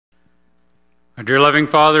Our dear loving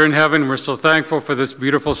Father in heaven, we're so thankful for this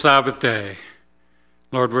beautiful Sabbath day.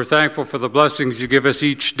 Lord, we're thankful for the blessings you give us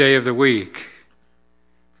each day of the week,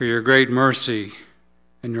 for your great mercy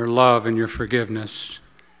and your love and your forgiveness.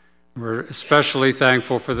 We're especially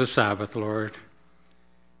thankful for the Sabbath, Lord.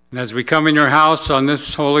 And as we come in your house on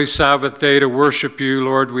this holy Sabbath day to worship you,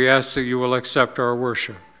 Lord, we ask that you will accept our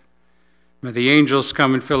worship. May the angels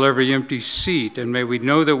come and fill every empty seat, and may we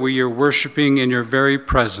know that we are worshiping in your very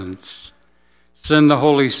presence. Send the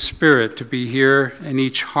Holy Spirit to be here in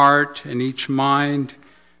each heart and each mind.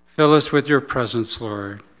 Fill us with your presence,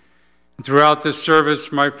 Lord. And throughout this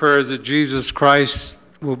service, my prayer is that Jesus Christ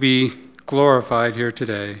will be glorified here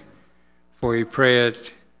today. For we pray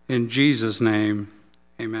it in Jesus' name.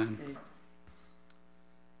 Amen.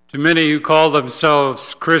 To many who call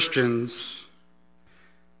themselves Christians,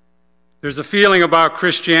 there's a feeling about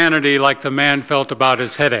Christianity like the man felt about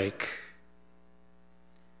his headache.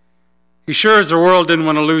 He sure as the world didn't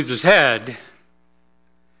want to lose his head,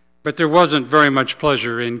 but there wasn't very much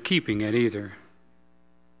pleasure in keeping it either.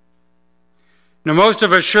 Now, most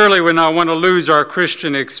of us surely would not want to lose our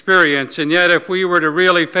Christian experience, and yet if we were to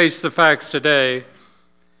really face the facts today,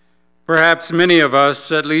 perhaps many of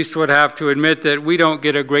us at least would have to admit that we don't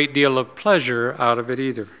get a great deal of pleasure out of it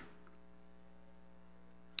either.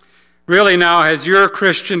 Really now, has your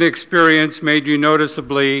Christian experience made you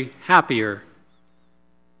noticeably happier?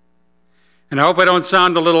 And I hope I don't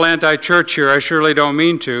sound a little anti-church here. I surely don't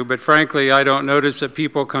mean to, but frankly, I don't notice that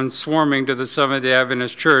people come swarming to the Seventh-day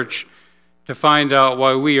Adventist Church to find out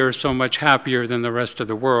why we are so much happier than the rest of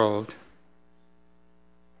the world.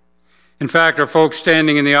 In fact, are folks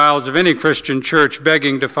standing in the aisles of any Christian church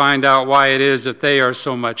begging to find out why it is that they are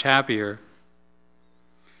so much happier?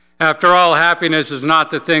 After all, happiness is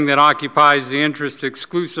not the thing that occupies the interest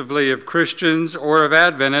exclusively of Christians or of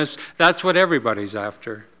Adventists. That's what everybody's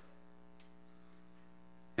after.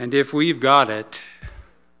 And if we've got it,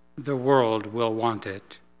 the world will want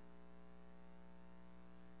it.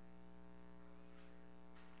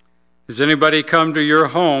 Has anybody come to your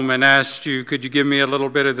home and asked you, could you give me a little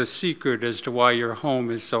bit of the secret as to why your home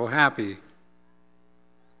is so happy?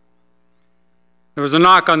 There was a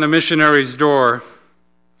knock on the missionary's door,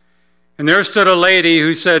 and there stood a lady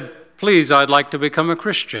who said, "Please, I'd like to become a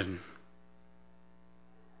Christian."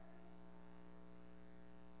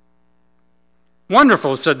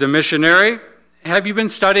 "Wonderful," said the missionary. "Have you been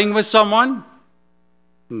studying with someone?"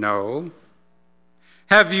 "No."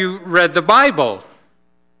 "Have you read the Bible?"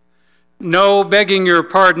 "No, begging your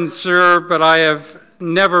pardon, sir, but I have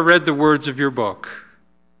never read the words of your book.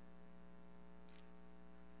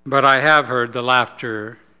 But I have heard the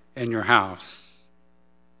laughter in your house."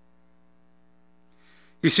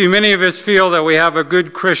 You see, many of us feel that we have a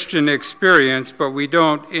good Christian experience, but we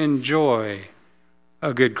don't enjoy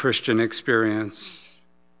a good Christian experience.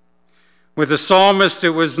 With the psalmist, it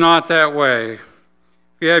was not that way. If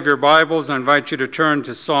you have your Bibles, I invite you to turn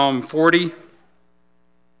to Psalm 40,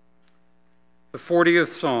 the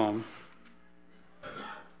 40th Psalm.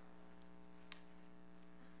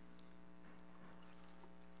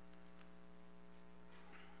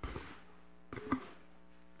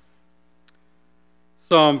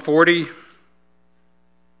 Psalm 40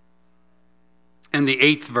 and the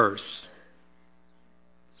 8th verse.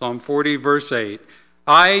 Psalm 40, verse 8.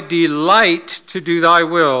 "I delight to do thy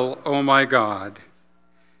will, O my God.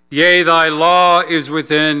 Yea, thy law is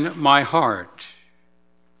within my heart."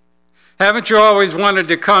 Haven't you always wanted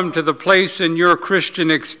to come to the place in your Christian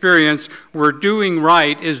experience where doing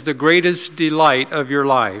right is the greatest delight of your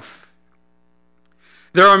life?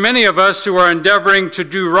 There are many of us who are endeavoring to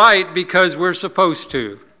do right because we're supposed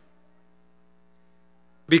to,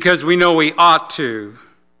 because we know we ought to,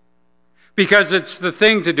 because it's the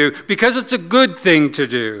thing to do, because it's a good thing to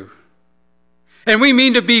do. And we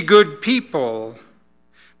mean to be good people.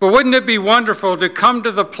 But wouldn't it be wonderful to come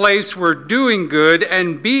to the place where doing good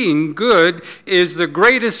and being good is the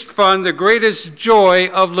greatest fun, the greatest joy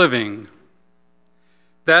of living?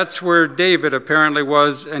 That's where David apparently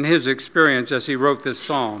was in his experience as he wrote this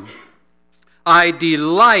psalm. "I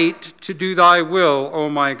delight to do thy will, O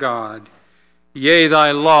my God. Yea,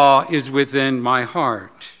 thy law is within my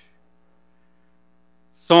heart."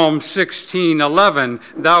 Psalm 16:11,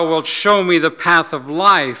 "Thou wilt show me the path of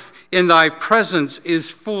life. In thy presence is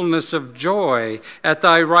fullness of joy. At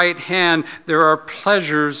thy right hand there are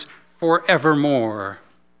pleasures forevermore."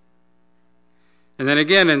 And then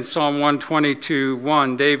again in Psalm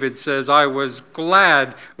 122:1, David says, "I was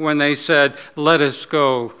glad when they said, 'Let us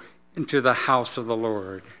go into the house of the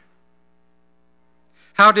Lord.'"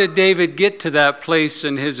 How did David get to that place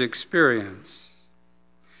in his experience?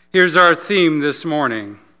 Here's our theme this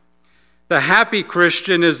morning. The happy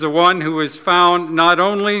Christian is the one who has found not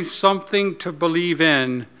only something to believe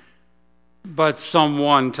in, but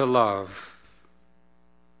someone to love.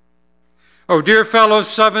 Oh, dear fellow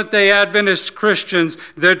Seventh-day Adventist Christians,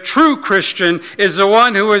 the true Christian is the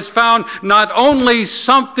one who has found not only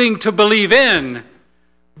something to believe in,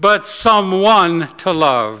 but someone to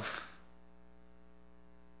love.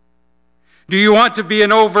 Do you want to be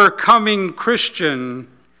an overcoming Christian?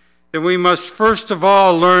 Then we must first of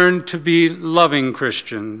all learn to be loving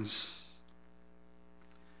Christians.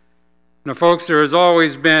 Now, folks, there has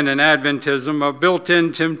always been in Adventism a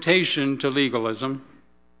built-in temptation to legalism.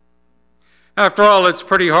 After all, it's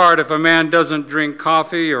pretty hard if a man doesn't drink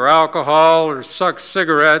coffee or alcohol or suck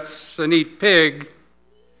cigarettes and eat pig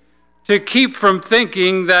to keep from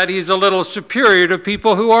thinking that he's a little superior to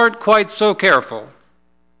people who aren't quite so careful.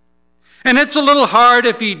 And it's a little hard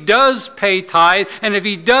if he does pay tithe and if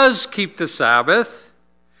he does keep the Sabbath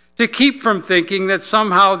to keep from thinking that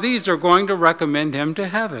somehow these are going to recommend him to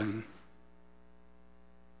heaven.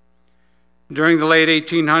 During the late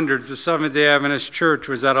 1800s, the Seventh-day Adventist Church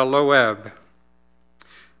was at a low ebb.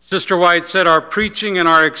 Sister White said, "Our preaching and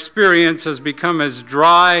our experience has become as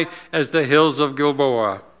dry as the hills of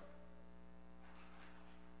Gilboa."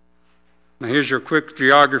 Now here's your quick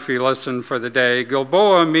geography lesson for the day.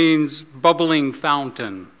 Gilboa means bubbling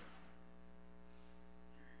fountain.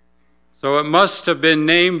 So it must have been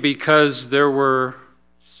named because there were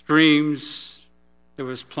streams, there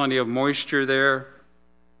was plenty of moisture there.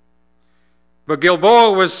 But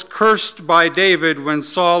Gilboa was cursed by David when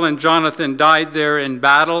Saul and Jonathan died there in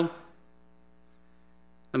battle,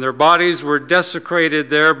 and their bodies were desecrated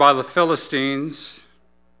there by the Philistines.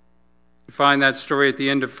 You find that story at the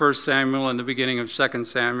end of 1 Samuel and the beginning of 2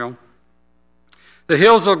 Samuel. The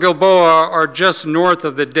hills of Gilboa are just north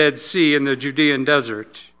of the Dead Sea in the Judean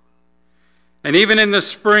desert. And even in the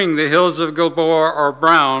spring, the hills of Gilboa are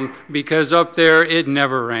brown because up there it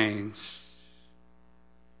never rains.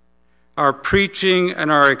 Our preaching and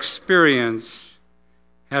our experience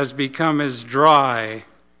has become as dry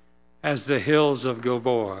as the hills of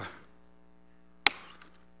Gilboa.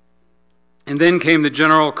 And then came the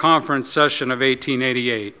General Conference session of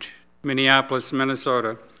 1888, Minneapolis,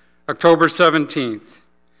 Minnesota, October 17th.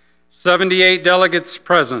 78 delegates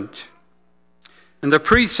present. And the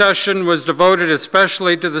pre-session was devoted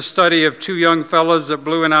especially to the study of two young fellows that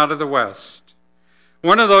blew in out of the West.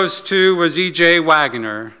 One of those two was E.J.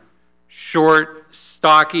 Wagner, short,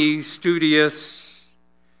 stocky, studious,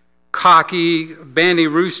 cocky, bandy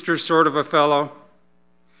rooster sort of a fellow.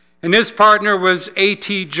 And his partner was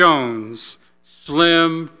A.T. Jones,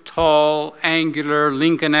 slim, tall, angular,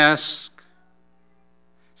 Lincoln-esque,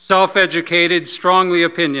 self-educated, strongly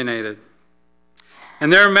opinionated.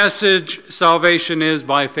 And their message, salvation is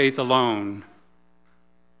by faith alone.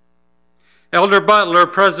 Elder Butler,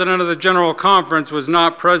 president of the General Conference, was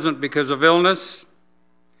not present because of illness.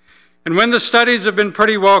 And when the studies had been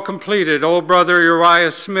pretty well completed, old brother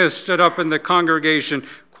Uriah Smith stood up in the congregation,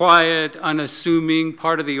 quiet, unassuming,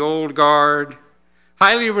 part of the old guard,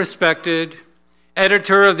 highly respected,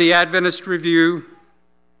 editor of the Adventist Review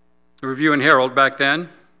and Herald back then.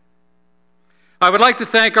 "I would like to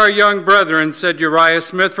thank our young brethren," said Uriah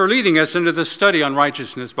Smith, "for leading us into the study on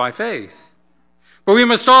righteousness by faith. But we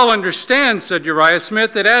must all understand," said Uriah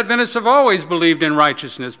Smith, "that Adventists have always believed in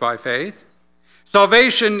righteousness by faith.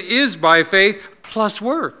 Salvation is by faith plus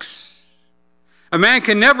works. A man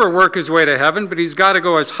can never work his way to heaven, but he's got to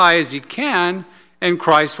go as high as he can, and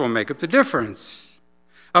Christ will make up the difference.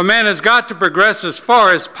 A man has got to progress as far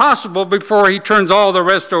as possible before he turns all the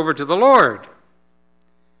rest over to the Lord."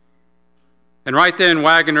 And right then,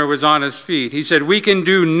 Wagner was on his feet. He said, "We can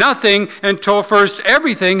do nothing until first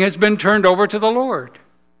everything has been turned over to the Lord."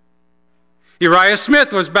 Uriah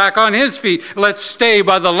Smith was back on his feet. "Let's stay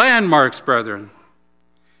by the landmarks, brethren."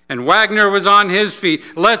 And Wagner was on his feet.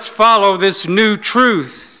 "Let's follow this new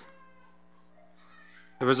truth."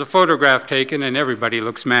 There was a photograph taken, and everybody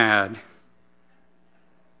looks mad.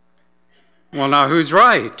 Well, now who's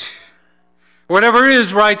right? Whatever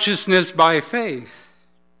is righteousness by faith?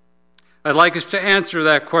 I'd like us to answer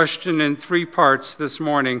that question in 3 parts this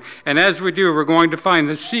morning. And as we do, we're going to find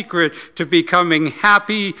the secret to becoming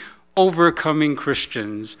happy, overcoming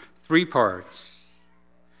Christians. 3 parts.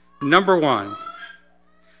 Number 1,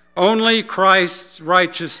 only Christ's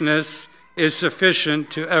righteousness is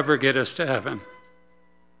sufficient to ever get us to heaven.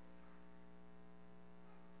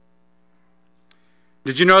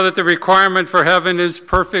 Did you know that the requirement for heaven is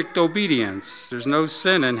perfect obedience? There's no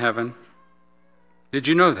sin in heaven. Did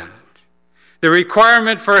you know that? The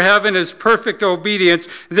requirement for heaven is perfect obedience.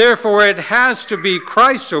 Therefore, it has to be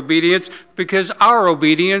Christ's obedience because our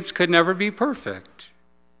obedience could never be perfect.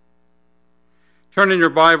 Turn in your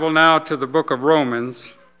Bible now to the book of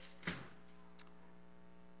Romans.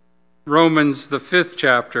 Romans, the 5th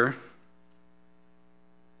chapter.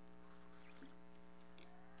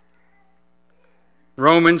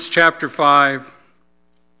 Romans chapter 5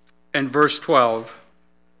 and verse 12.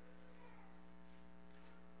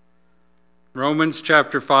 Romans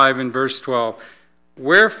chapter 5 and verse 12.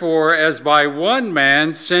 Wherefore, as by one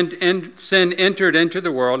man sin entered into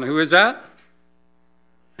the world, and who is that?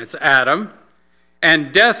 It's Adam.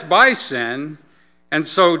 And death by sin, and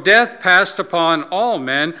so death passed upon all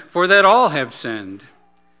men, for that all have sinned.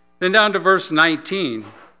 Then down to verse 19.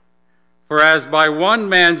 For as by one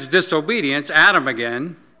man's disobedience, Adam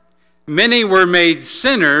again, many were made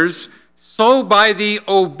sinners, so by the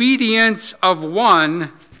obedience of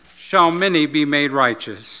one shall many be made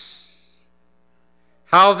righteous.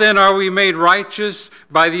 How then are we made righteous?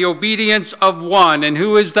 By the obedience of one. And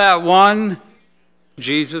who is that one?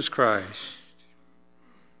 Jesus Christ.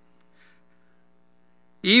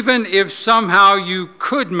 Even if somehow you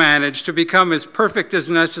could manage to become as perfect as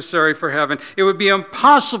necessary for heaven, it would be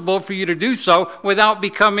impossible for you to do so without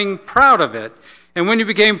becoming proud of it. And when you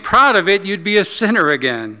became proud of it, you'd be a sinner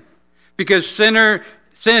again. Because sin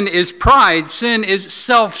is pride, sin is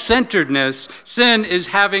self-centeredness, sin is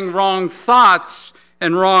having wrong thoughts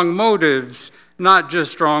and wrong motives, not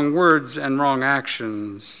just wrong words and wrong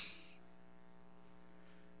actions.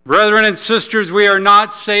 Brethren and sisters, we are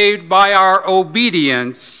not saved by our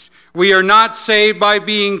obedience. We are not saved by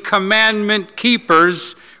being commandment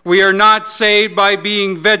keepers. We are not saved by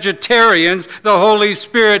being vegetarians. The Holy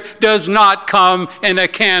Spirit does not come in a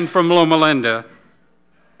can from Loma Linda.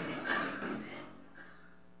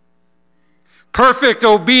 Perfect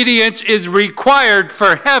obedience is required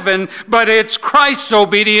for heaven, but it's Christ's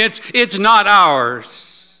obedience, it's not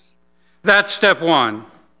ours. That's step one.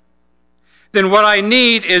 Then what I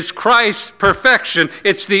need is Christ's perfection.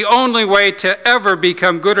 It's the only way to ever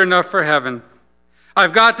become good enough for heaven.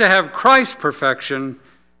 I've got to have Christ's perfection.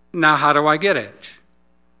 Now, how do I get it?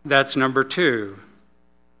 That's number two.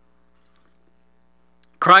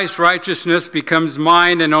 Christ's righteousness becomes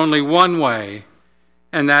mine in only one way,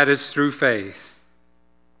 and that is through faith.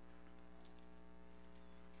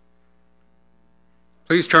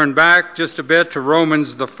 Please turn back just a bit to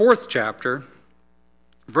Romans, the 4th chapter.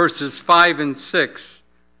 Verses 5 and 6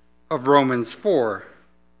 of Romans 4.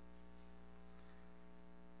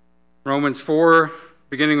 Romans 4,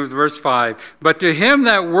 beginning with verse 5. But to him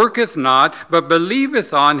that worketh not, but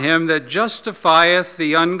believeth on him that justifieth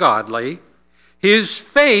the ungodly, his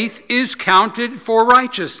faith is counted for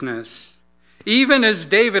righteousness. Even as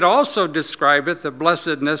David also describeth the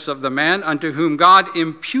blessedness of the man unto whom God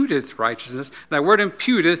imputeth righteousness. That word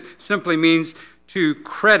imputeth simply means to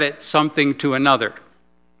credit something to another.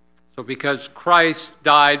 So because Christ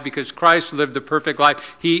died, because Christ lived the perfect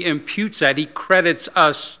life, he imputes that. He credits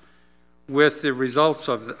us with the results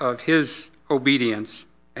of his obedience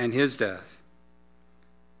and his death.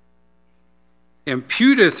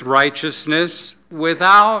 Imputeth righteousness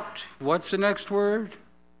without, what's the next word?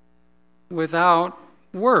 Without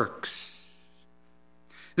works.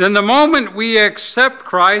 Then the moment we accept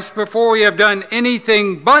Christ, before we have done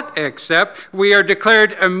anything but accept, we are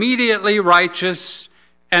declared immediately righteous.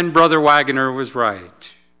 And Brother Wagner was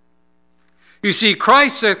right. You see,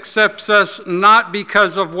 Christ accepts us not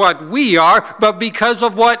because of what we are, but because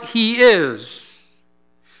of what he is.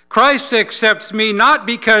 Christ accepts me not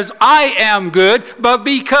because I am good, but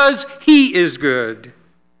because he is good.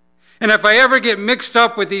 And if I ever get mixed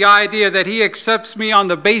up with the idea that he accepts me on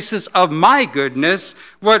the basis of my goodness,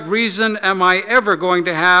 what reason am I ever going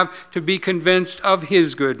to have to be convinced of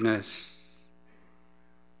his goodness?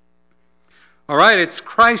 All right, it's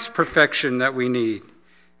Christ's perfection that we need.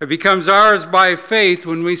 It becomes ours by faith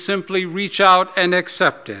when we simply reach out and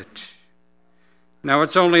accept it. Now,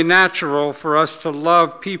 it's only natural for us to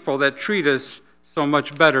love people that treat us so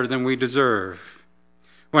much better than we deserve.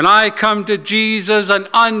 When I come to Jesus, an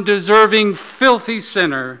undeserving, filthy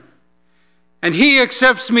sinner, and he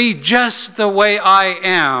accepts me just the way I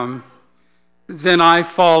am, then I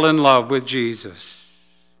fall in love with Jesus.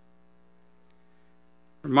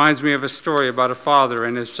 Reminds me of a story about a father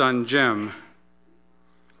and his son, Jim.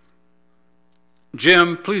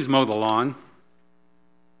 Jim, please mow the lawn.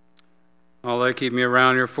 All they keep me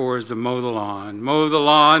around here for is to mow the lawn. Mow the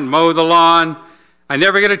lawn, mow the lawn. I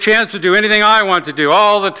never get a chance to do anything I want to do.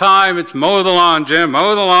 All the time it's mow the lawn, Jim,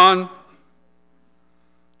 mow the lawn.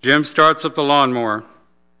 Jim starts up the lawnmower.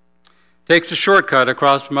 takes a shortcut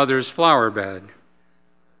across Mother's flower bed,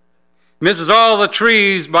 misses all the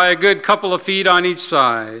trees by a good couple of feet on each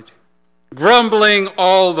side, grumbling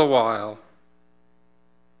all the while.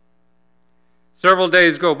 Several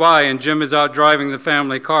days go by and Jim is out driving the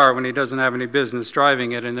family car when he doesn't have any business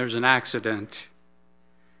driving it, and there's an accident.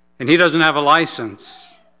 And he doesn't have a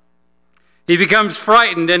license. He becomes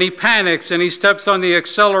frightened and he panics and he steps on the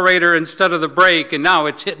accelerator instead of the brake, and now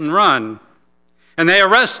it's hit and run. And they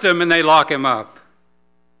arrest him and they lock him up.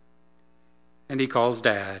 And he calls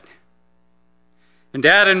Dad. And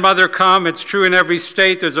Dad and Mother come. It's true in every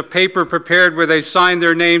state. There's a paper prepared where they sign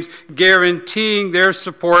their names, guaranteeing their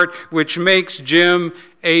support, which makes Jim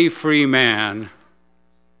a free man.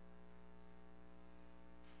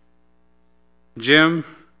 Jim,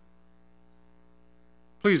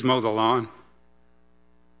 please mow the lawn.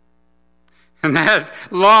 And that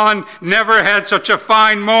lawn never had such a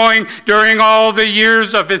fine mowing during all the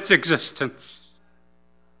years of its existence.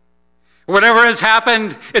 Whatever has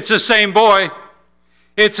happened, it's the same boy.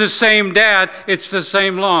 It's the same dad. It's the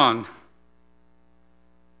same lawn.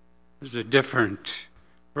 There's a different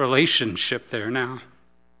relationship there now.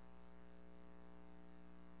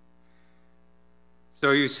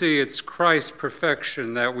 So you see, it's Christ's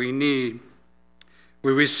perfection that we need.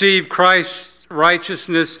 We receive Christ's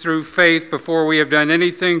righteousness through faith before we have done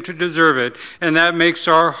anything to deserve it, and that makes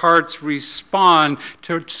our hearts respond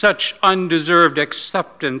to such undeserved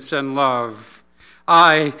acceptance and love.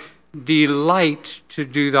 I delight to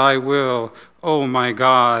do thy will, O my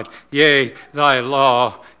God. Yea, thy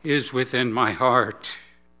law is within my heart.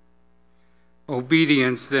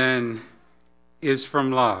 Obedience, then, is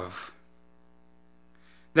from love.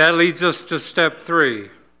 That leads us to step 3.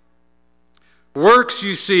 Works,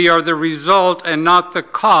 you see, are the result and not the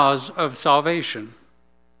cause of salvation.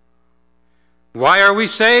 Why are we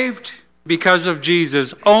saved? Because of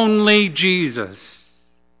Jesus. Only Jesus.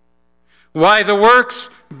 Why the works?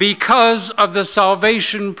 Because of the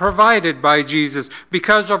salvation provided by Jesus,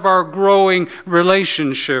 because of our growing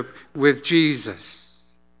relationship with Jesus.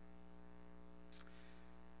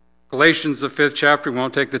 Galatians, the 5th chapter, we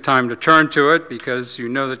won't take the time to turn to it because you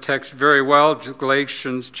know the text very well.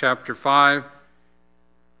 Galatians chapter 5.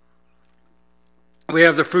 We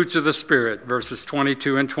have the fruits of the Spirit, verses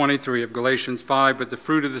 22 and 23 of Galatians 5. But the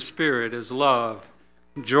fruit of the Spirit is love,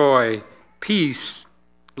 joy, peace,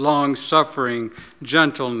 long-suffering,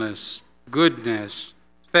 gentleness, goodness,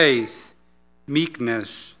 faith,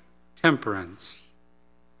 meekness, temperance.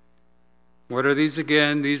 What are these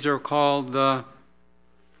again? These are called the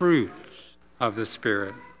fruits of the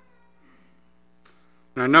Spirit.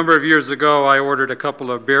 Now, a number of years ago, I ordered a couple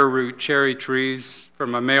of bare root cherry trees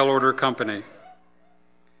from a mail order company.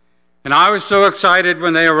 And I was so excited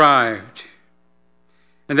when they arrived.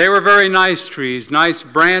 And they were very nice trees, nice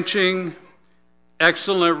branching,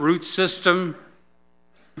 excellent root system,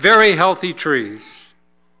 very healthy trees.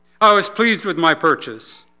 I was pleased with my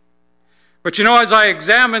purchase. But you know, as I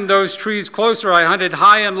examined those trees closer, I hunted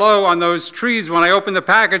high and low on those trees when I opened the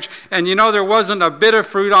package, and you know, there wasn't a bit of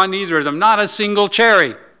fruit on either of them, not a single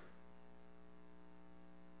cherry.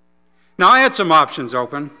 Now, I had some options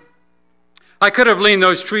open. I could have leaned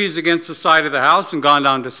those trees against the side of the house and gone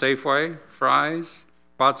down to Safeway, Fry's,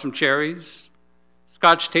 bought some cherries,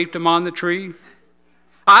 Scotch taped them on the tree.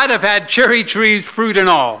 I'd have had cherry trees, fruit and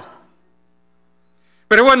all.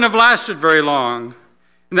 But it wouldn't have lasted very long.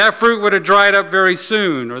 And that fruit would have dried up very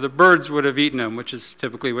soon, or the birds would have eaten them, which is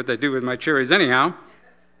typically what they do with my cherries anyhow.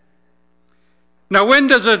 Now, when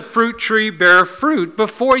does a fruit tree bear fruit?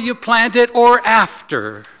 Before you plant it or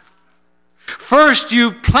after? First,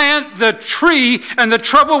 you plant the tree, and the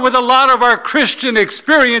trouble with a lot of our Christian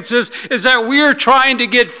experiences is that we're trying to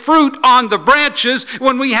get fruit on the branches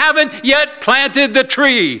when we haven't yet planted the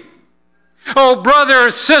tree. Oh, brother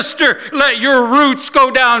or sister, let your roots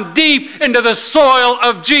go down deep into the soil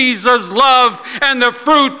of Jesus' love, and the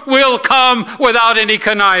fruit will come without any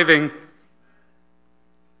conniving.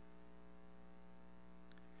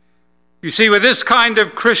 You see, with this kind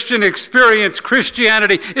of Christian experience,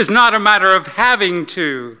 Christianity is not a matter of having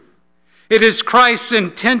to. It is Christ's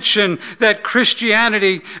intention that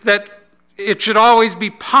Christianity, that it should always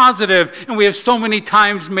be positive, and we have so many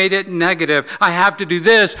times made it negative. I have to do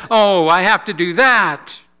this. Oh, I have to do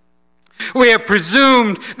that. We have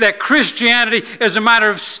presumed that Christianity is a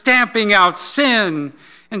matter of stamping out sin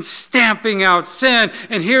and stamping out sin.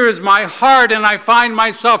 And here is my heart, and I find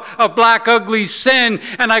myself a black, ugly sin,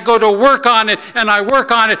 and I go to work on it, and I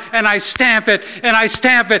work on it, and I stamp it, and I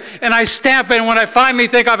stamp it, and I stamp it. And when I finally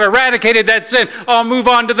think I've eradicated that sin, I'll move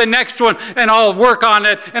on to the next one, and I'll work on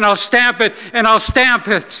it, and I'll stamp it, and I'll stamp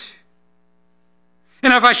it.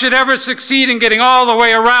 And if I should ever succeed in getting all the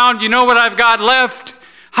way around, you know what I've got left?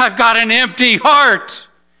 I've got an empty heart.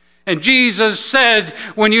 And Jesus said,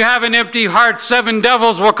 when you have an empty heart, 7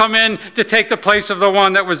 devils will come in to take the place of the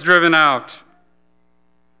one that was driven out.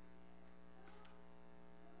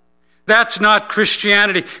 That's not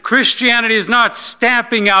Christianity. Christianity is not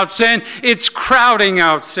stamping out sin, it's crowding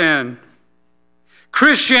out sin.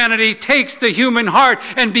 Christianity takes the human heart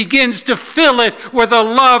and begins to fill it with a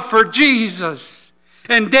love for Jesus.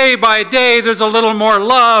 And day by day, there's a little more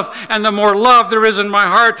love, and the more love there is in my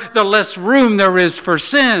heart, the less room there is for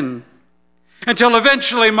sin. Until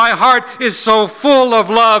eventually my heart is so full of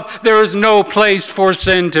love, there is no place for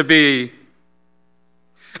sin to be.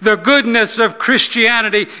 The goodness of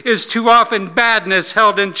Christianity is too often badness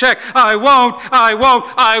held in check. I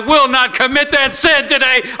will not commit that sin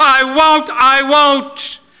today. I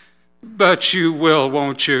won't. But you will,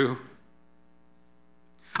 won't you?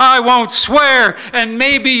 I won't swear, and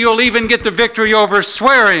maybe you'll even get the victory over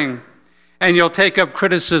swearing, and you'll take up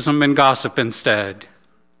criticism and gossip instead.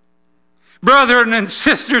 Brethren and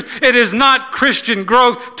sisters, it is not Christian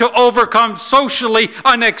growth to overcome socially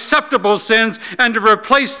unacceptable sins and to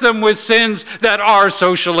replace them with sins that are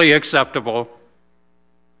socially acceptable.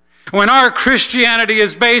 When our Christianity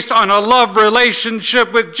is based on a love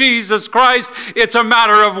relationship with Jesus Christ, it's a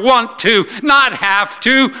matter of want to, not have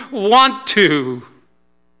to, want to.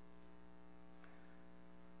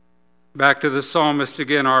 Back to the psalmist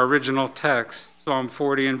again, our original text, Psalm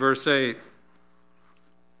 40 and verse 8.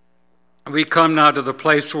 We come now to the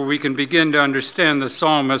place where we can begin to understand the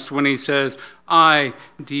psalmist when he says, I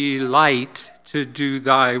delight to do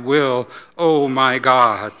thy will, O my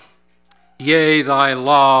God. Yea, thy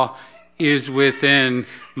law is within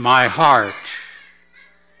my heart.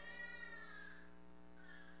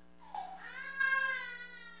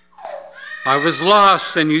 I was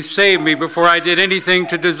lost and you saved me before I did anything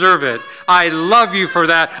to deserve it. I love you for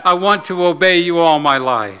that. I want to obey you all my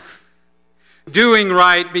life. Doing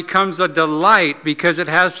right becomes a delight because it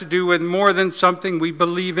has to do with more than something we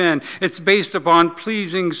believe in. It's based upon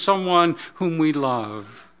pleasing someone whom we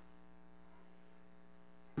love.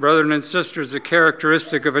 Brothers and sisters, a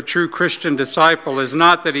characteristic of a true Christian disciple is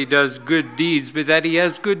not that he does good deeds, but that he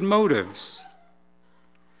has good motives.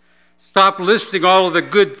 Stop listing all of the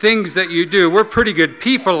good things that you do. We're pretty good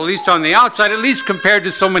people, at least on the outside, at least compared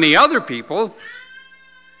to so many other people.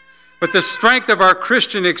 But the strength of our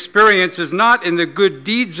Christian experience is not in the good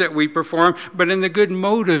deeds that we perform, but in the good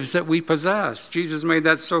motives that we possess. Jesus made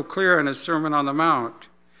that so clear in his Sermon on the Mount.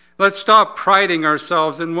 Let's stop priding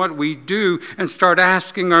ourselves in what we do and start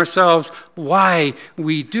asking ourselves why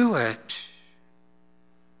we do it.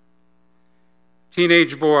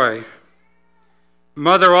 Teenage boy.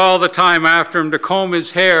 Mother all the time after him to comb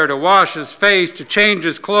his hair, to wash his face, to change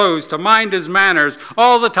his clothes, to mind his manners.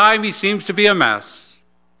 All the time he seems to be a mess.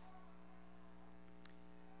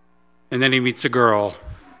 And then he meets a girl.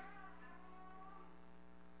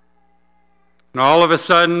 And all of a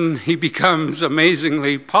sudden, he becomes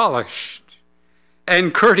amazingly polished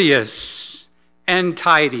and courteous and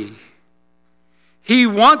tidy. He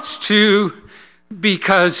wants to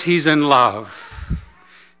because he's in love.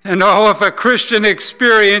 And oh, if a Christian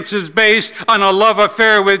experience is based on a love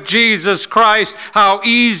affair with Jesus Christ, how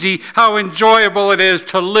easy, how enjoyable it is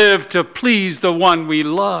to live to please the one we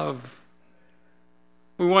love.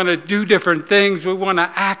 We want to do different things. We want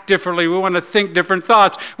to act differently. We want to think different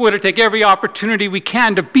thoughts. We want to take every opportunity we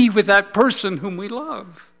can to be with that person whom we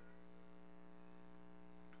love.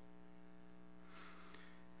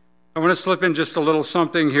 I want to slip in just a little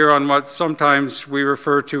something here on what sometimes we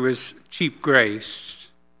refer to as cheap grace.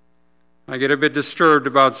 I get a bit disturbed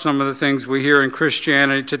about some of the things we hear in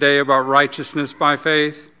Christianity today about righteousness by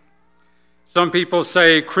faith. Some people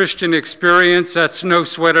say Christian experience, that's no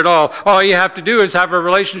sweat at all. All you have to do is have a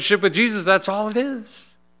relationship with Jesus. That's all it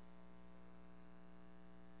is.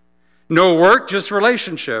 No work, just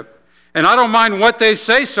relationship. And I don't mind what they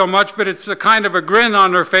say so much, but it's a kind of a grin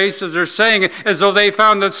on their face as they're saying it, as though they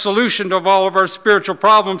found the solution to all of our spiritual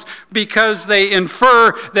problems because they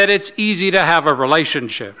infer that it's easy to have a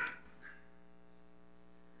relationship.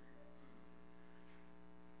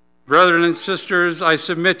 Brothers and sisters, I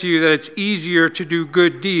submit to you that it's easier to do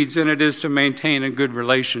good deeds than it is to maintain good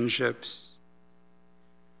relationships.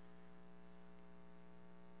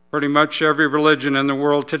 Pretty much every religion in the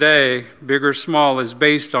world today, big or small, is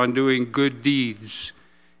based on doing good deeds.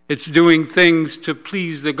 It's doing things to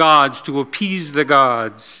please the gods, to appease the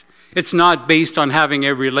gods. It's not based on having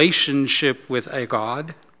a relationship with a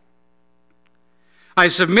God. I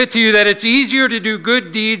submit to you that it's easier to do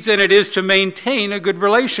good deeds than it is to maintain a good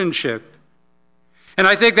relationship. And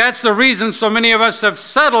I think that's the reason so many of us have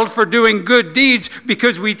settled for doing good deeds,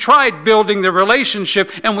 because we tried building the relationship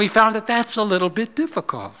and we found that that's a little bit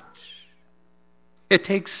difficult. It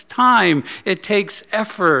takes time, it takes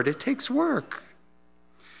effort, it takes work.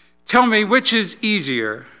 Tell me, which is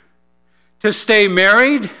easier, to stay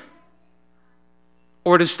married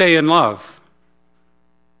or to stay in love?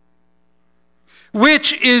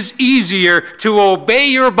 Which is easier, to obey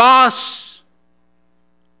your boss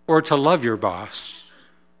or to love your boss?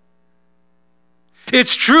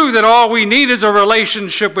 It's true that all we need is a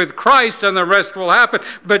relationship with Christ and the rest will happen,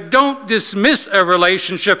 but don't dismiss a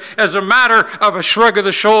relationship as a matter of a shrug of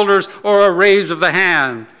the shoulders or a raise of the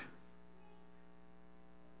hand.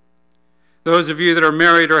 Those of you that are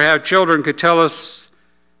married or have children could tell us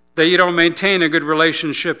that you don't maintain a good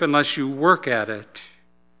relationship unless you work at it.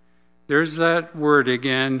 There's that word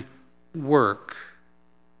again, work.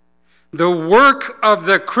 The work of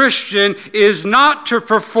the Christian is not to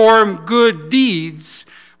perform good deeds,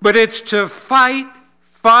 but it's to fight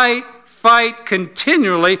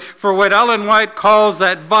continually for what Ellen White calls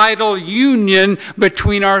that vital union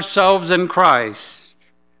between ourselves and Christ.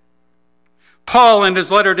 Paul, in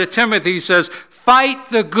his letter to Timothy, says, fight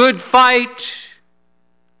the good fight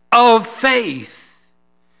of faith.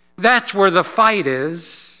 That's where the fight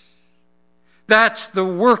is. That's the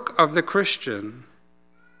work of the Christian,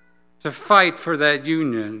 to fight for that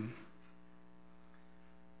union.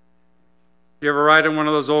 You ever ride in one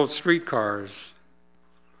of those old streetcars?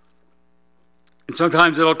 And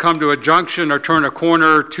sometimes it'll come to a junction or turn a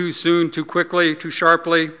corner too soon, too quickly, too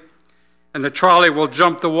sharply, and the trolley will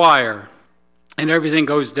jump the wire, and everything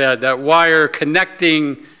goes dead. That wire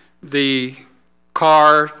connecting the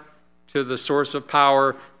car to the source of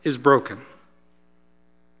power is broken.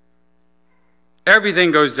 Everything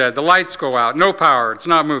goes dead. The lights go out. No power. It's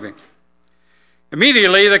not moving.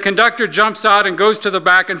 Immediately, the conductor jumps out and goes to the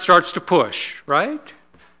back and starts to push, right?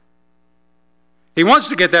 He wants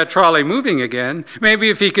to get that trolley moving again. Maybe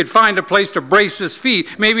if he could find a place to brace his feet.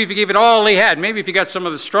 Maybe if he gave it all he had. Maybe if he got some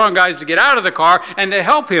of the strong guys to get out of the car and to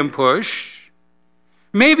help him push.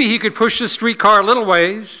 Maybe he could push the streetcar a little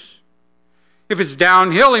ways. If it's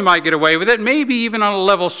downhill, he might get away with it. Maybe even on a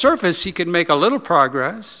level surface, he could make a little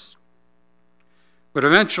progress. But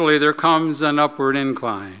eventually there comes an upward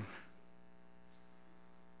incline.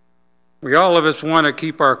 All of us want to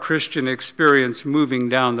keep our Christian experience moving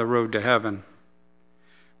down the road to heaven.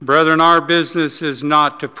 Brethren, our business is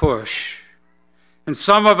not to push. And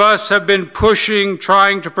some of us have been pushing,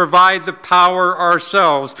 trying to provide the power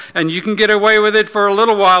ourselves. And you can get away with it for a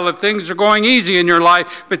little while if things are going easy in your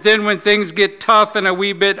life. But then when things get tough and a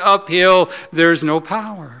wee bit uphill, there's no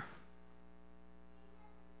power.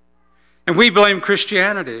 And we blame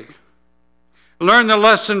Christianity. Learn the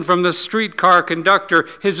lesson from the streetcar conductor.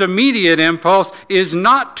 His immediate impulse is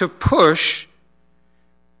not to push.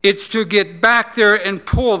 It's to get back there and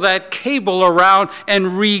pull that cable around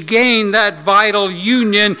and regain that vital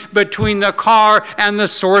union between the car and the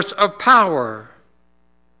source of power.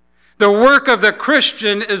 The work of the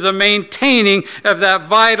Christian is a maintaining of that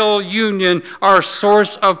vital union, our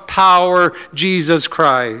source of power, Jesus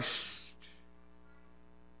Christ.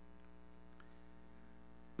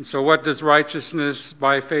 And so what does righteousness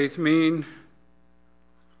by faith mean?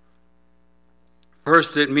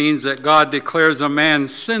 First, it means that God declares a man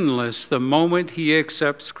sinless the moment he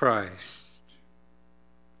accepts Christ.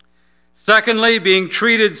 Secondly, being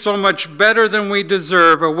treated so much better than we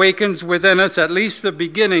deserve awakens within us at least the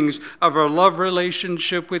beginnings of a love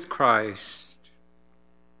relationship with Christ.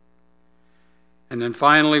 And then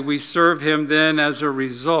finally, we serve him then as a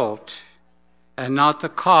result and not the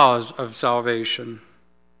cause of salvation.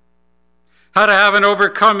 How to have an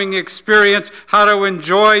overcoming experience, how to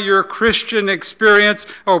enjoy your Christian experience.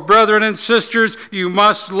 Oh, brethren and sisters, you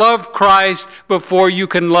must love Christ before you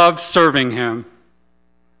can love serving him.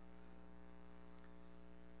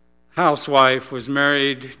 Housewife was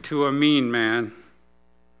married to a mean man.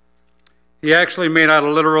 He actually made out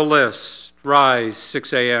a literal list. Rise,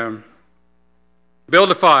 6 a.m.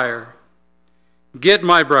 Build a fire. Get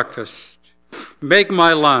my breakfast. Make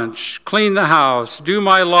my lunch. Clean the house. Do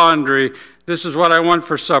my laundry. This is what I want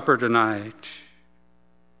for supper tonight.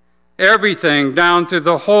 Everything down through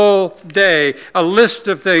the whole day, a list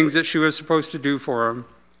of things that she was supposed to do for him,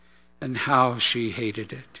 and how she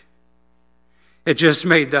hated it. It just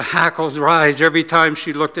made the hackles rise every time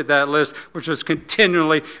she looked at that list, which was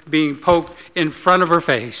continually being poked in front of her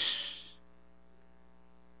face.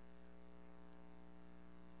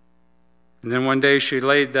 And then one day she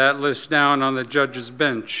laid that list down on the judge's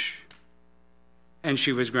bench, and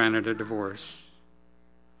she was granted a divorce.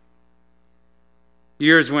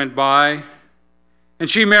 Years went by, And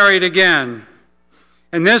she married again.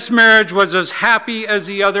 And this marriage was as happy as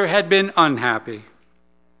the other had been unhappy.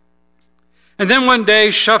 And then one day,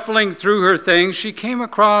 shuffling through her things, she came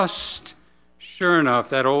across, sure enough,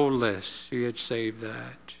 that old list. She had saved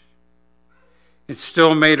that. It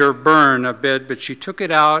still made her burn a bit, but she took it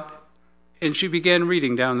out and she began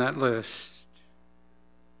reading down that list.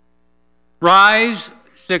 Rise,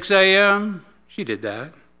 6 a.m., she did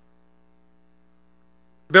that.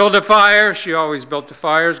 Build a fire, she always built the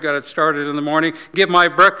fires, got it started in the morning. Get my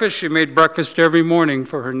breakfast, she made breakfast every morning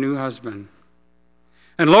for her new husband.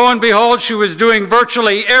 And lo and behold, she was doing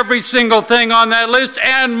virtually every single thing on that list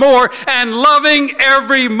and more, and loving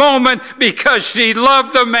every moment because she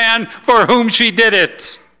loved the man for whom she did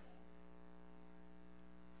it.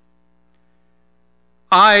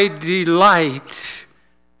 I delight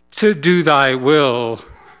to do thy will,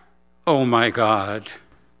 O my God.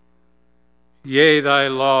 Yea, thy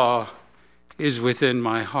law is within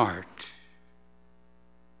my heart.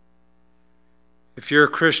 If your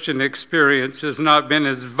Christian experience has not been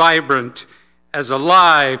as vibrant, as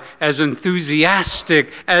alive, as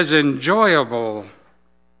enthusiastic, as enjoyable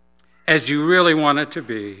as you really want it to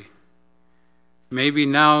be, maybe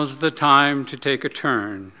now's the time to take a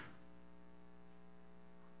turn.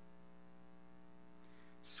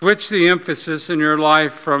 Switch the emphasis in your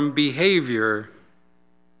life from behavior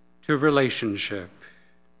to relationship.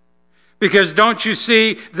 Because don't you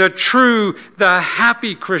see, the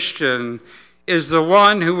happy Christian is the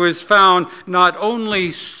one who has found not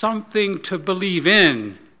only something to believe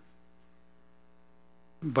in,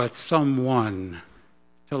 but someone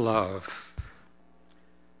to love.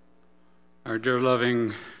 Our dear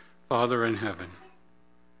loving Father in heaven,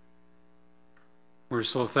 we're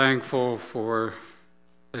so thankful for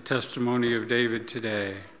the testimony of David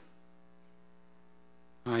today.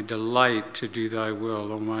 I delight to do thy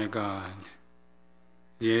will, O my God.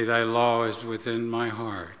 Yea, thy law is within my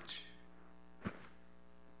heart.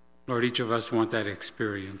 Lord, each of us want that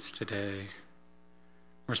experience today.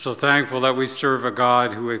 We're so thankful that we serve a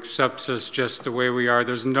God who accepts us just the way we are.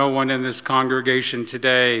 There's no one in this congregation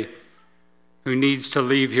today who needs to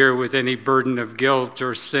leave here with any burden of guilt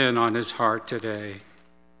or sin on his heart today.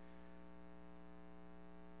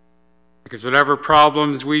 Because whatever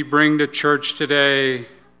problems we bring to church today,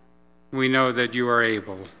 we know that you are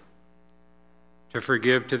able to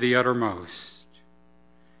forgive to the uttermost.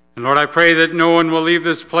 And Lord, I pray that no one will leave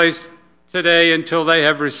this place today until they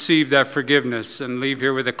have received that forgiveness and leave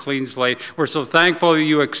here with a clean slate. We're so thankful that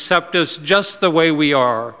you accept us just the way we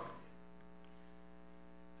are.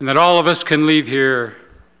 And that all of us can leave here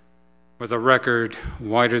with a record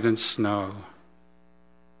whiter than snow.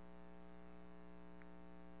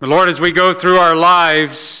 But Lord, as we go through our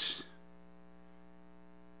lives,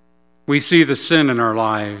 we see the sin in our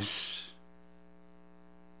lives.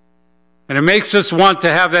 And it makes us want to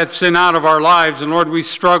have that sin out of our lives. And Lord, we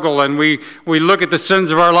struggle and we look at the sins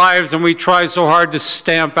of our lives and we try so hard to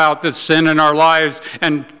stamp out the sin in our lives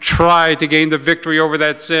and try to gain the victory over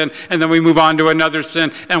that sin. And then we move on to another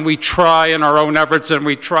sin and we try in our own efforts and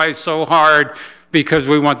we try so hard because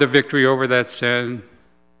we want the victory over that sin.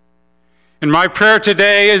 And my prayer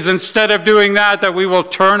today is, instead of doing that, that we will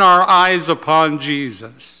turn our eyes upon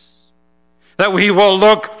Jesus. That we will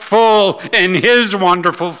look full in his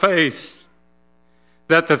wonderful face.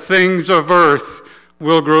 That the things of earth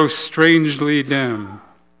will grow strangely dim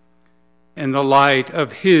in the light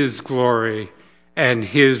of his glory and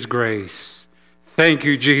his grace. Thank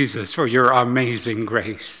you, Jesus, for your amazing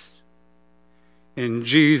grace. In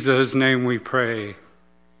Jesus' name we pray.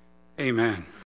 Amen.